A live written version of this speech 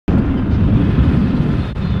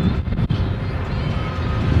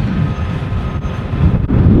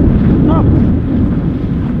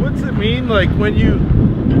like when you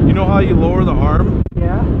know how you lower the arm?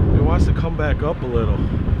 Yeah. It wants to come back up a little.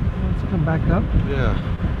 It wants to come back up? Yeah.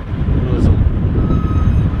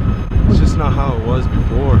 It's just not how it was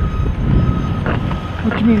before.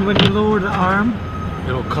 What do you mean when you lower the arm?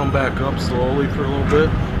 It'll come back up slowly for a little bit,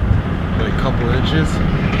 like a couple inches.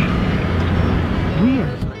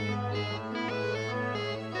 Weird.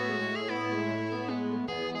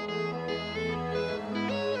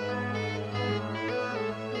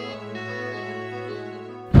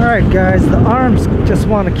 Alright guys, the arms just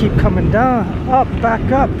want to keep coming down, up, back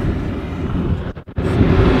up.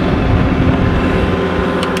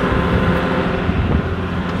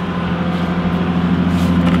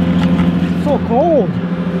 So cold.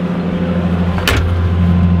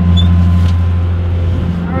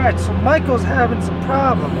 Alright, so Michael's having some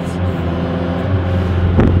problems.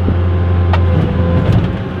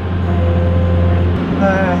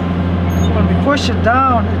 When we push it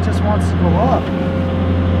down, it just wants to go up.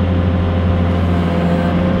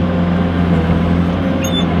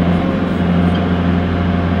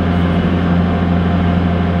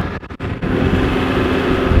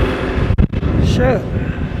 Shit.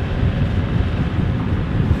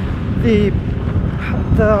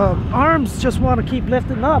 The arms just want to keep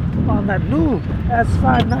lifting up on that new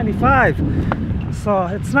S595. So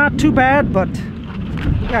it's not too bad, but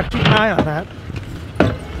we gotta keep an eye on that.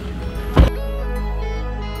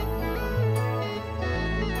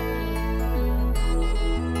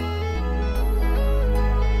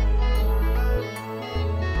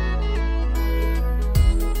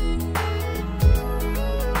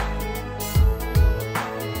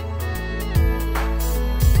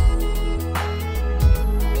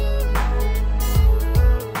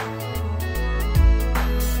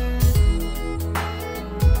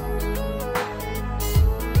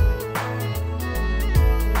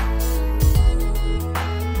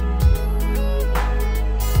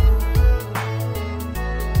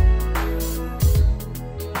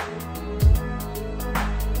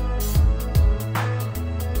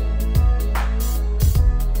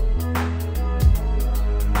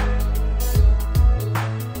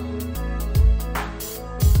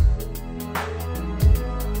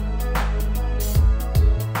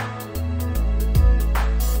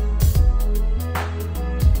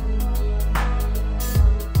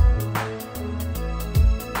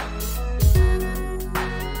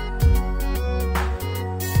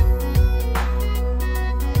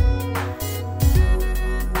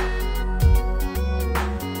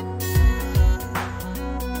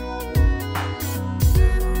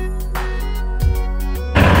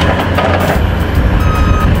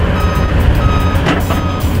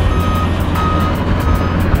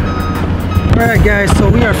 Alright guys, so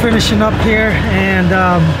we are finishing up here, and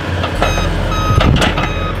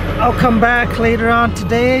I'll come back later on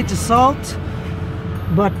today to salt,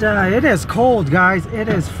 but it is cold guys. It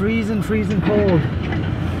is freezing cold,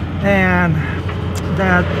 and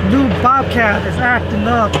that new Bobcat is acting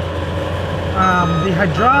up. The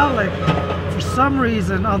hydraulic for some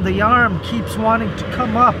reason on the arm keeps wanting to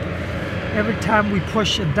come up every time we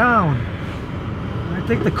push it down. I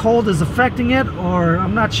think the cold is affecting it, or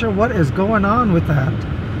I'm not sure what is going on with that.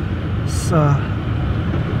 So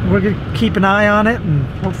we're gonna keep an eye on it, and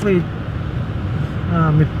hopefully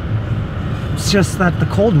it's just that the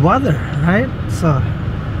cold weather, right? So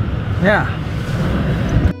yeah.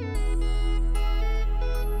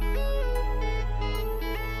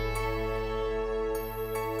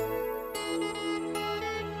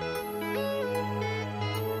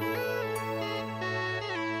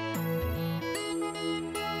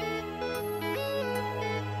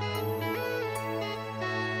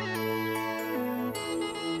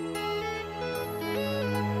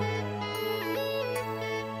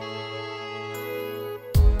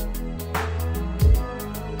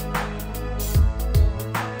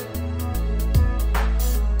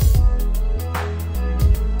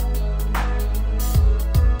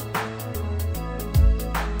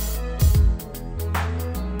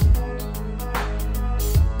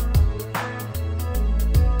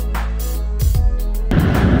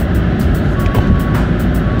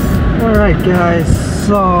 Alright guys,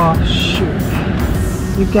 so shoot,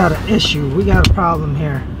 we got an issue, we got a problem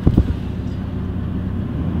here.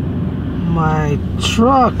 My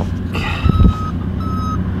truck,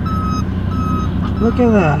 look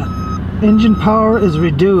at that, engine power is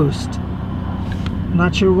reduced.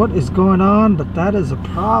 Not sure what is going on, but that is a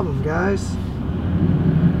problem guys.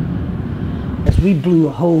 As we blew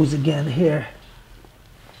a hose again here.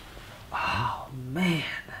 Oh man,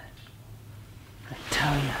 I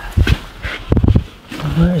tell you.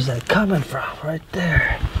 Where is that coming from? Right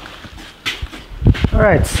there.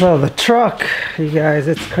 Alright, so the truck, you guys,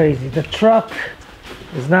 it's crazy. The truck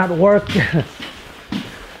is not working.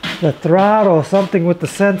 The throttle, something with the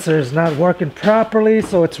sensor is not working properly,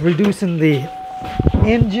 so it's reducing the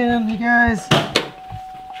engine, you guys.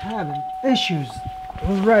 Having issues.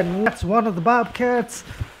 Right, that's one of the Bobcats.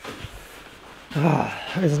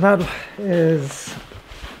 Is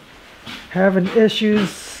having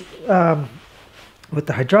issues with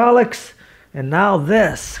the hydraulics, and now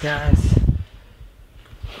this, guys.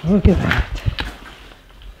 Look at that.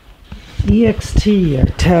 EXT, I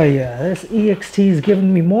tell you, this EXT is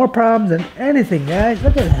giving me more problems than anything, guys.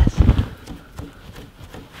 Look at this.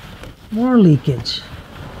 More leakage.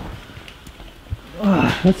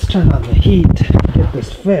 Let's turn on the heat, get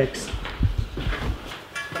this fixed.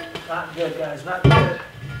 Not good, guys, not good.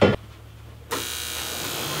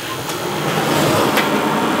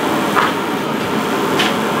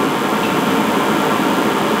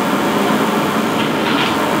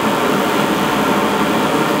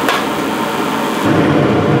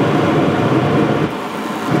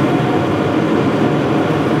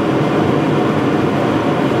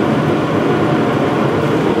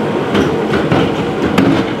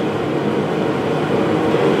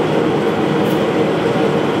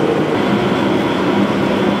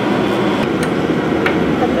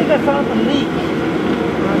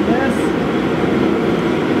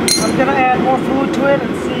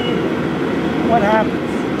 And see what happens.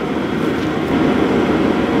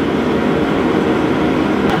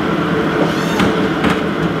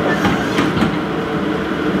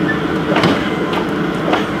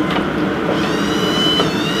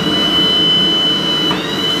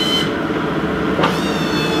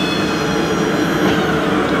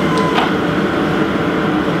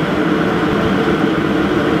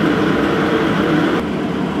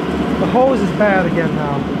 The hose is bad again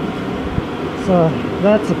now. So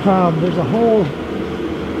that's the problem. There's a hole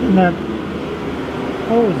in that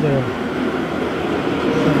hose there.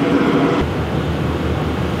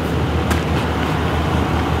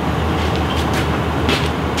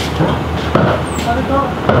 How'd it go?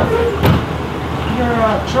 Your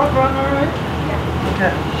truck run alright? Yeah.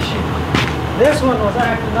 Okay. Shoot. This one was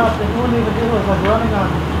acting up. They wouldn't even do it. It was like running on.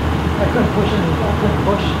 I couldn't push it. I couldn't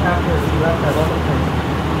push after we left that other thing.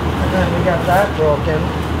 And then we got that broken.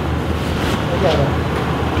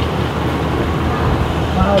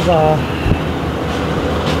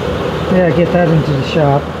 Yeah, get that into the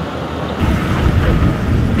shop.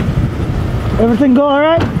 Everything go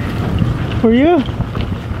alright for you?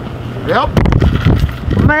 Yep.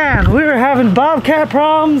 Man, we were having Bobcat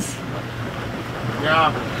problems.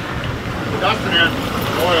 Yeah. Dustin had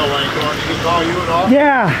oil link on. Did he call you at all?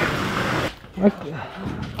 Yeah.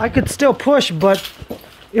 I could still push, but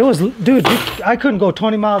it was, dude, I couldn't go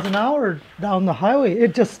 20 miles an hour down the highway.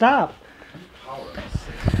 It just stopped.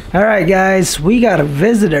 All right, guys, we got a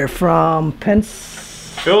visitor from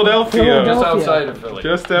Philadelphia. Just outside of Philly.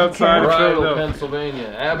 Just outside of Rydell, Philadelphia. Pennsylvania,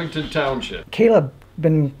 Abington Township. Caleb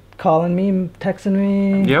been calling me, texting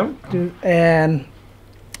me. Yep. Dude, and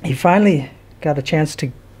he finally got a chance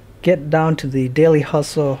to get down to the Daily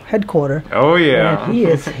Hustle headquarters. Oh yeah. And he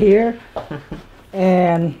is here,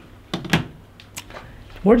 and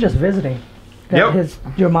we're just visiting. Yep.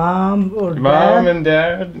 Your mom or Mom dad? and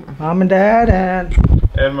dad. Mom and dad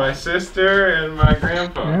and my sister and my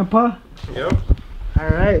grandpa. grandpa. Yep. All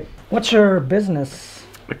right. What's your business?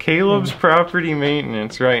 Caleb's Property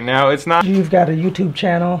Maintenance right now. It's not. You've got a YouTube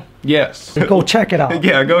channel. Yes. Go check it out.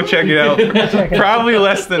 Yeah, go check it out. Check it Probably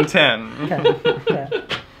less than 10. Okay. Okay.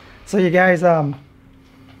 So you guys,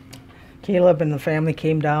 Caleb and the family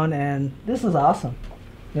came down, and this is awesome.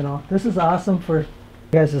 You know, this is awesome for you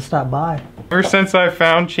guys to stop by. Ever since I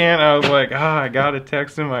found Chant, I was like, I gotta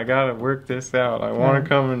text him. I gotta work this out. I want to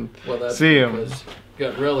come and see him. Because you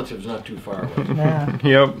got relatives not too far away. Yeah.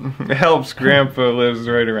 Yep. It helps. Grandpa lives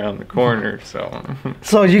right around the corner, so.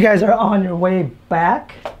 So you guys are on your way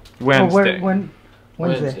back? Wednesday.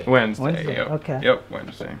 Wednesday. Wednesday. Yep. Okay. Yep.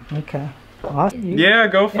 Wednesday. Okay. Awesome. Yeah,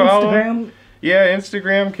 go follow. Instagram. Yeah,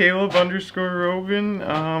 Instagram Caleb_Robin.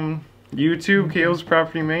 YouTube Caleb's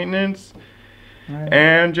Property Maintenance. Right.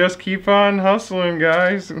 And just keep on hustling,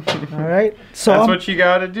 guys. All right. So that's what you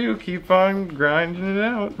gotta do. Keep on grinding it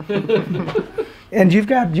out. And you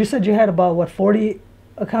said you had about what, 40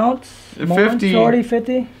 accounts? 50. 40,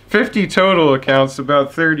 50? 50 total accounts,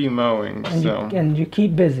 about 30 mowing. And, so. and you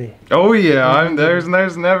keep busy. Oh yeah, there's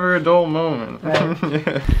never a dull moment.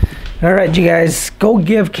 Right. All right, you guys, go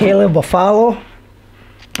give Caleb a follow.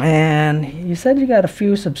 And you said you got a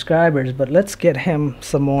few subscribers, but let's get him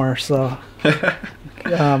some more. So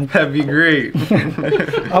that'd be great.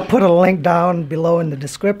 I'll put a link down below in the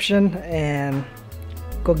description, and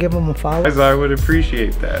go give him a follow. As I would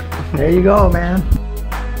appreciate that. There you go, man.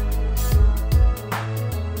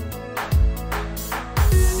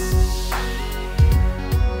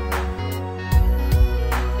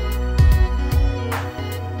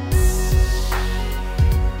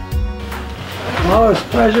 Oh, it's a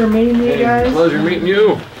pleasure meeting you guys. Pleasure meeting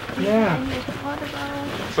you. Yeah.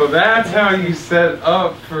 So that's how you set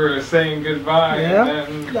up for saying goodbye. Yeah.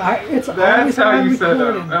 And It's that's always how on you set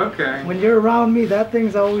recording. up. Okay. When you're around me, that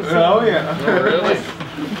thing's always. Oh yeah. Oh, really?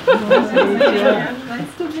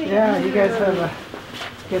 Nice to meet you. Yeah, you guys have a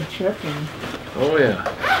good trip. And Oh, yeah.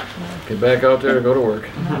 Get back out there and go to work.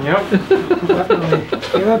 Yep.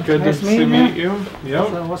 definitely. Good Nice to meeting meet you. you. Yep.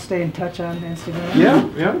 So we'll stay in touch on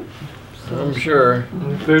Instagram. Yep. I'm sure.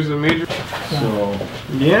 If there's a major. So,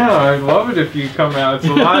 Yeah, I'd love it if you come out. It's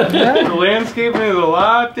a lot. Yeah. The landscaping is a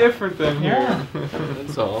lot different than here. Yeah.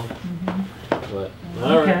 that's all. But,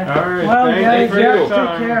 all Okay. right. All right. Well, Thank guys, you for yeah, your take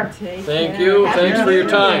time. care. Thank you. Thanks for your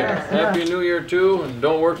time. Yeah. Happy New Year, too, and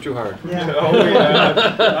don't work too hard. Yeah. Oh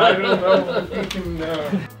yeah. I don't know if you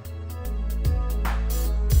can.